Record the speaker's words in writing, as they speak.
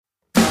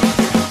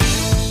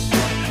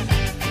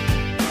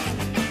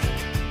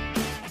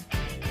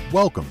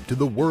Welcome to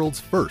the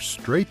world's first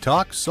Straight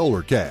Talk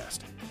Solarcast.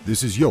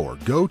 This is your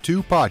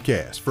go-to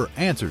podcast for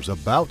answers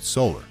about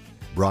solar.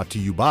 Brought to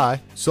you by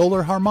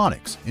Solar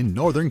Harmonics in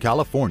Northern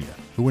California,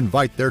 who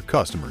invite their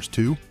customers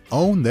to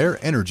own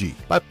their energy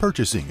by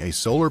purchasing a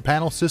solar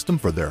panel system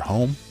for their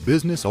home,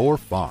 business, or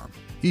farm.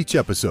 Each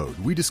episode,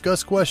 we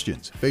discuss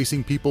questions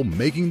facing people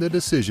making the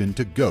decision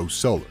to go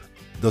solar.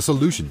 The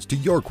solutions to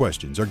your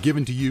questions are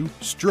given to you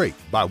straight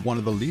by one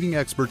of the leading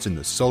experts in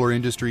the solar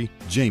industry,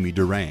 Jamie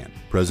Duran,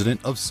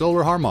 president of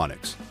Solar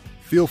Harmonics.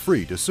 Feel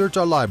free to search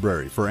our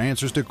library for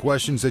answers to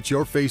questions that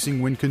you're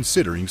facing when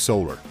considering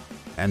solar.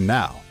 And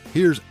now,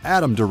 here's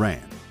Adam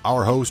Duran,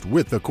 our host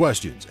with the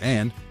questions,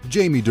 and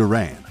Jamie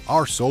Duran,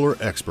 our solar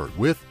expert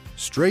with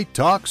Straight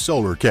Talk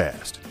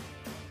Solarcast.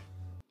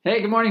 Hey,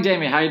 good morning,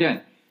 Jamie. How are you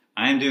doing?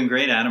 I'm doing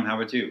great, Adam. How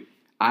about you?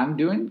 I'm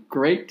doing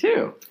great,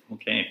 too.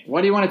 Okay.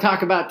 What do you want to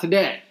talk about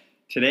today?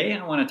 Today,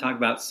 I want to talk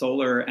about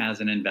solar as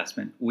an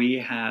investment. We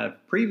have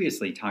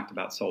previously talked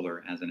about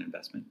solar as an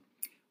investment.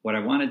 What I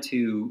wanted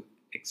to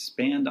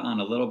expand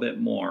on a little bit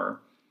more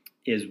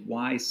is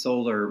why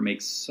solar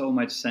makes so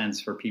much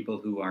sense for people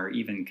who are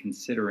even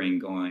considering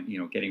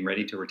getting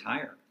ready to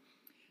retire.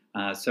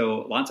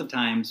 So lots of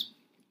times,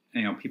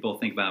 people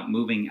think about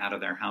moving out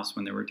of their house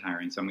when they're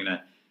retiring. So I'm going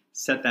to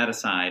set that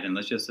aside and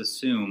let's just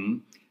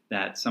assume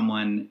that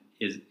someone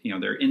is,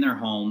 they're in their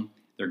home,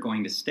 they're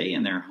going to stay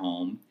in their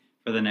home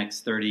for the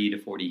next 30 to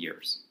 40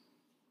 years.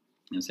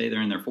 Say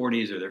they're in their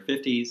 40s or their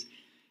 50s.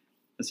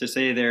 Let's just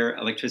say their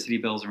electricity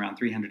bill is around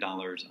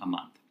 $300 a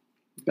month.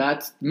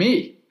 That's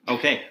me.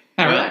 Okay.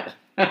 All right.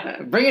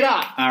 Bring it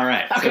on. All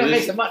right. How can I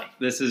make some money?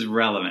 This is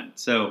relevant.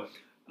 So,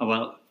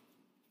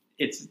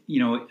 it's,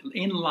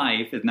 in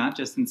life, it's not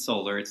just in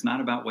solar, it's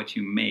not about what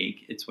you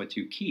make, it's what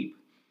you keep.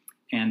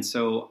 And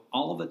so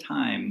all the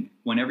time,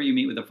 whenever you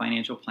meet with a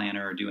financial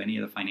planner or do any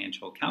of the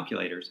financial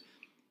calculators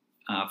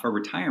for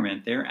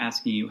retirement, they're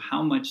asking you,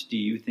 how much do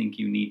you think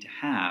you need to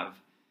have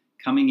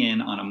coming in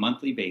on a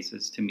monthly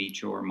basis to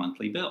meet your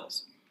monthly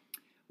bills?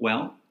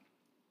 Well,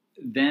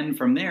 then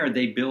from there,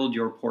 they build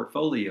your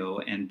portfolio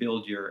and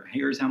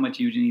here's how much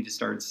you need to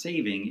start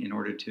saving in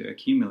order to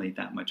accumulate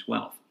that much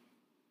wealth.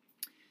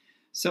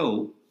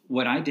 So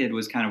what I did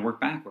was kind of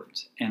work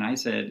backwards. And I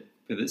said,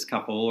 for this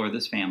couple or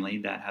this family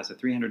that has a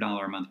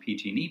 $300 a month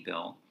PG&E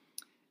bill,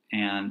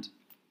 and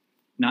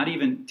not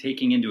even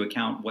taking into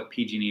account what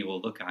PG&E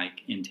will look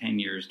like in 10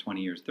 years,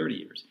 20 years, 30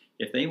 years.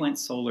 If they went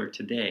solar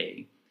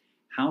today,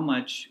 how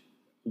much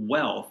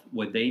wealth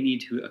would they need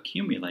to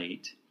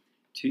accumulate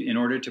in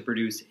order to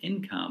produce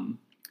income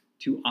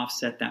to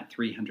offset that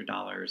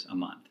 $300 a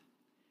month?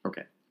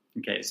 Okay,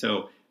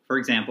 so for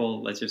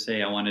example, let's just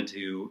say I wanted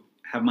to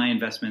have my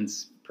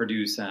investments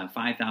produce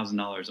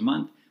 $5,000 a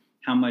month.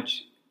 How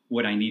much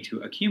would I need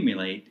to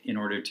accumulate in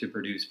order to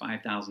produce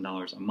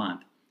 $5,000 a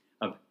month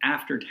of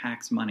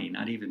after-tax money,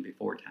 not even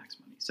before-tax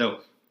money?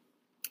 So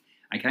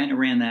I kind of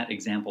ran that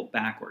example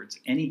backwards.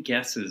 Any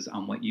guesses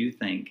on what you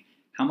think,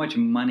 how much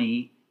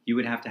money you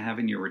would have to have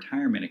in your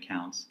retirement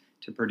accounts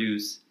to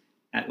produce,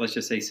 at let's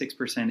just say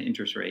 6%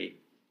 interest rate,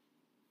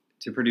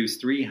 to produce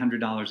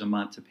 $300 a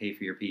month to pay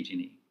for your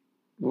PG&E?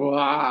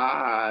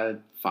 What,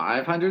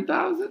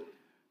 $500,000?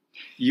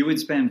 You would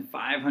spend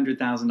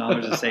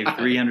 $500,000 to save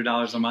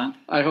 $300 a month?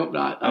 I hope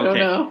not. I Okay. don't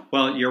know.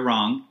 Well, you're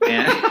wrong.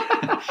 And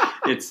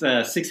it's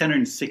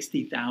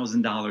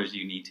 $660,000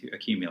 you need to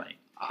accumulate.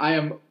 I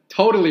am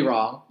totally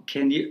wrong.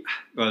 Can you?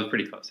 Well, it was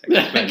pretty close,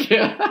 actually,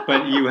 Yeah.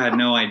 but you had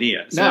no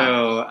idea.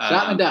 No,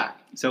 shot in the dark.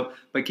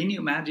 But can you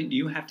imagine?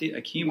 You have to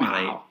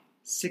accumulate Wow.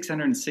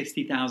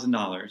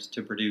 $660,000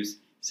 to produce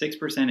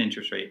 6%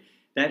 interest rate.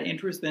 That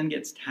interest then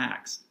gets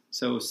taxed.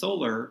 So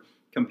solar,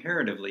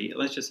 comparatively,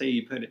 let's just say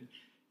you put it,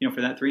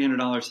 for that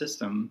 $300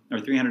 system or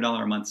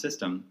 $300 a month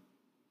system,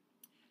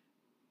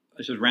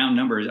 let's just round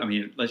numbers. I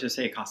mean, let's just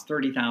say it costs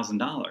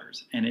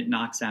 $30,000 and it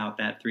knocks out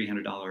that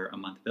 $300 a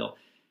month bill.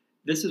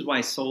 This is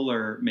why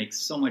solar makes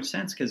so much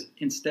sense, because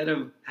instead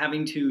of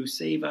having to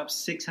save up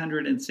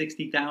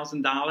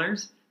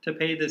 $660,000 to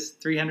pay this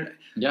 $300,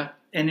 Yeah.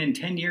 and in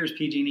 10 years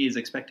PG&E is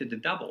expected to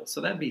double, so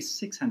that'd be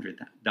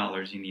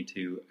 $600 you need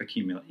to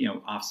accumulate,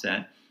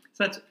 offset.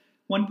 So that's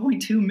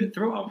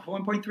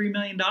 $1.3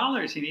 million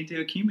you need to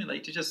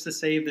accumulate to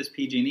save this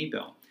PG&E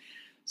bill.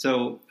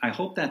 So I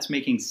hope that's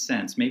making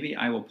sense. Maybe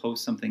I will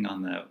post something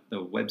on the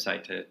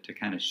website to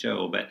kind of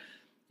show, but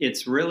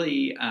it's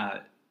really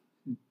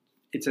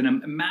it's a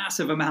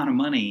massive amount of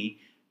money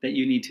that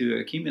you need to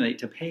accumulate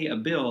to pay a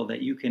bill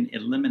that you can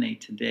eliminate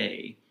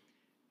today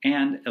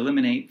and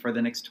eliminate for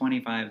the next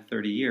 25,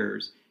 30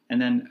 years.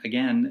 And then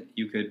again,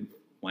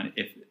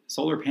 if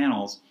solar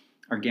panels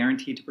are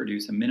guaranteed to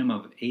produce a minimum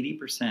of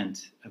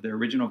 80% of their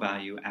original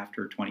value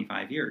after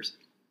 25 years.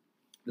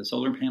 The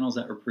solar panels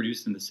that were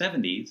produced in the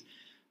 70s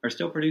are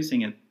still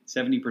producing at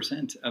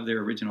 70% of their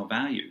original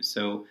values.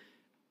 So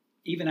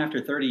even after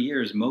 30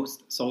 years,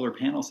 most solar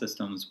panel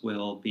systems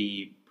will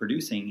be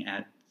producing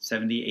at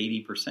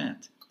 70,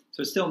 80%.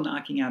 So it's still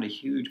knocking out a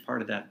huge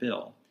part of that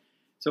bill.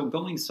 So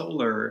going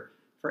solar,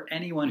 for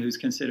anyone who's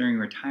considering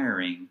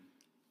retiring,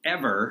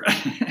 ever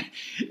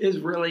is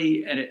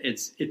really,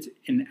 it's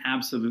an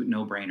absolute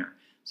no-brainer.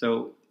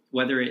 So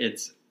whether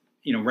it's,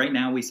 right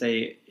now we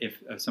say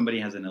if somebody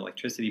has an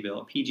electricity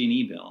bill, a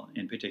PG&E bill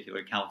in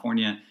particular,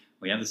 California,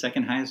 we have the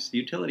second highest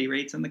utility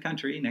rates in the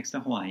country next to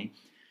Hawaii.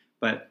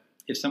 But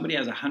if somebody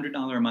has a $100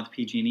 a month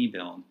PG&E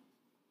bill,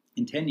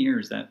 in 10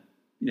 years that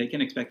they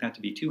can expect that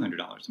to be $200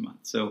 a month.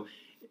 So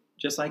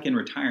just like in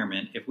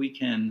retirement, if we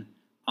can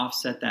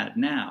offset that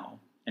now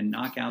and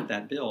knock out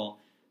that bill,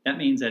 that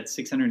means that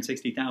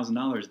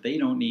 $660,000 they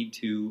don't need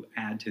to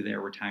add to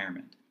their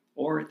retirement,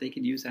 or they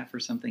could use that for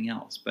something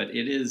else. But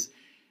it is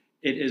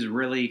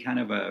really kind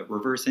of a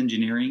reverse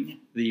engineering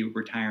the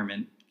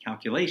retirement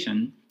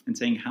calculation and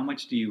saying how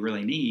much do you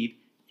really need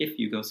if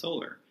you go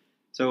solar.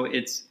 So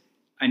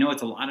I know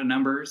it's a lot of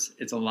numbers,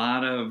 it's a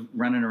lot of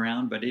running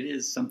around, but it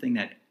is something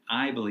that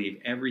I believe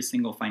every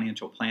single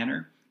financial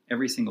planner,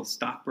 every single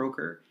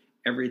stockbroker,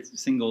 every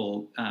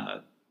single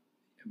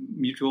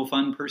mutual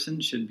fund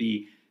person should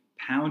be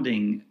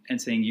pounding and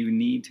saying you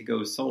need to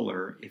go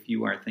solar if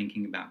you are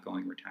thinking about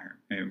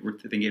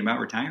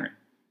retiring.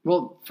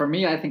 Well, for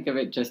me, I think of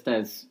it just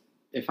as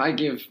if I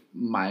give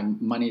my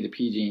money to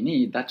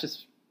PG&E, that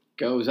just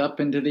goes up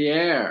into the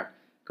air.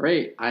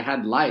 Great, I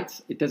had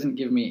lights. It doesn't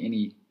give me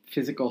any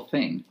physical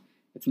thing.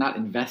 It's not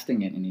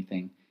investing in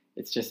anything.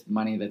 It's just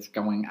money that's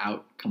going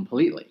out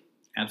completely.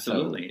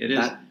 Absolutely, so it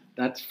is.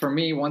 That's for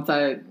me. Once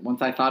I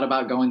thought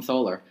about going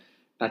solar,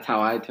 that's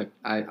how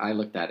I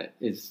looked at it.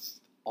 Is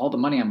all the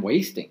money I'm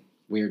wasting,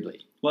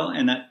 weirdly. Well,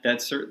 and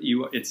that's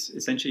you. It's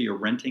essentially you're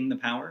renting the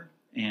power,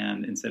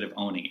 and instead of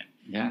owning it.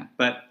 Yeah.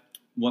 But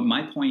what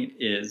my point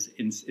is,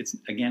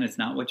 it's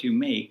not what you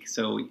make.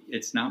 So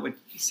it's not what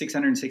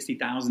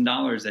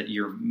 $660,000 that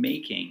you're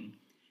making.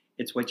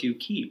 It's what you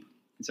keep.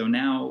 And so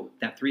now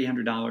that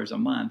 $300 a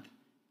month,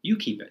 you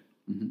keep it.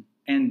 Mm-hmm.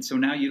 And so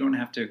now you don't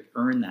have to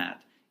earn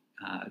that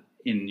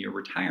in your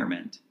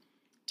retirement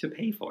to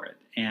pay for it.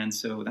 And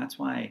so that's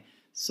why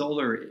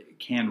solar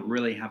can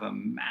really have a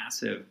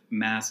massive,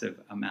 massive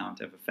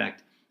amount of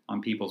effect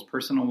on people's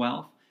personal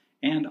wealth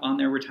and on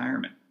their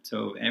retirement.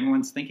 So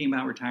everyone's thinking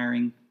about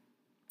retiring.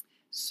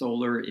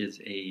 Solar is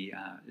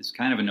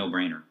kind of a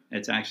no-brainer.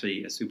 It's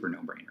actually a super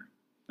no-brainer.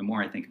 The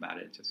more I think about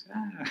it, just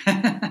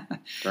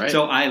Right.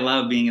 So I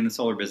love being in the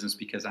solar business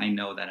because I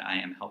know that I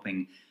am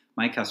helping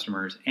my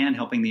customers and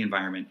helping the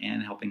environment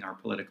and helping our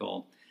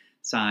political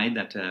side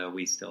that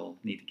we still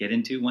need to get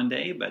into one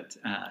day. But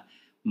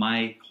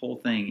my whole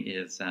thing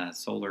is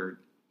solar.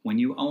 When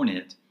you own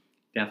it,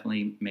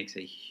 definitely makes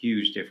a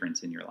huge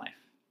difference in your life.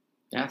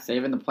 Yeah,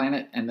 saving the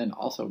planet, and then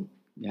also,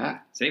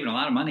 saving a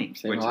lot of money.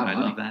 I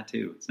love that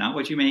too. It's not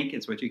what you make;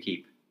 it's what you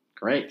keep.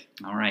 Great.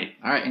 All right.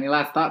 Any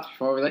last thoughts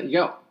before we let you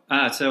go?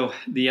 So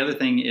the other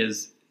thing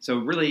is,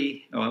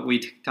 really, we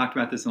talked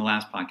about this in the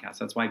last podcast.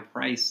 That's why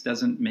price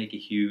doesn't make a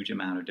huge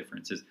amount of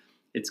difference.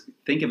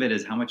 Think of it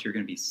as how much you're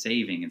going to be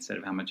saving instead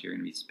of how much you're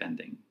going to be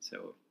spending.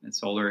 So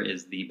solar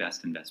is the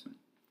best investment.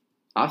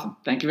 Awesome.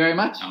 Thank you very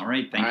much. All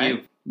right. Thank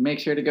you. Make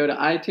sure to go to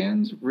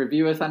iTunes,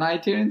 review us on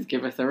iTunes,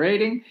 give us a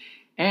rating.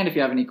 And if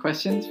you have any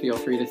questions, feel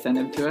free to send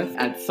them to us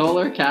at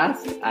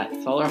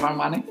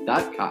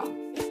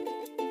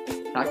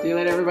solarcast@solarharmonics.com. Talk to you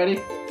later, everybody.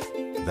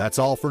 That's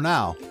all for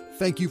now.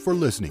 Thank you for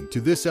listening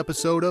to this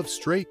episode of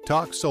Straight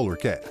Talk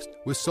Solarcast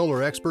with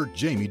solar expert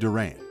Jamie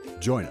Duran.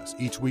 Join us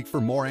each week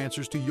for more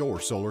answers to your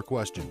solar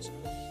questions.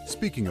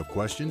 Speaking of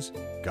questions,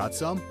 got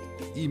some?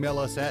 Email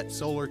us at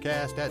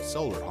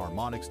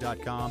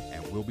solarcast@solarharmonics.com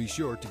and we'll be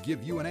sure to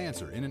give you an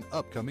answer in an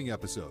upcoming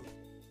episode.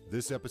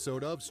 This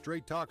episode of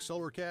Straight Talk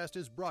Solarcast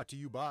is brought to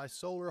you by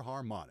Solar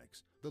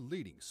Harmonics, the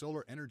leading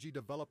solar energy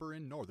developer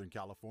in Northern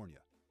California,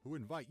 who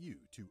invite you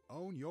to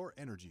own your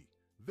energy.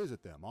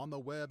 Visit them on the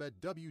web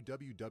at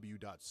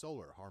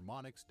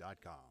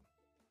www.solarharmonics.com.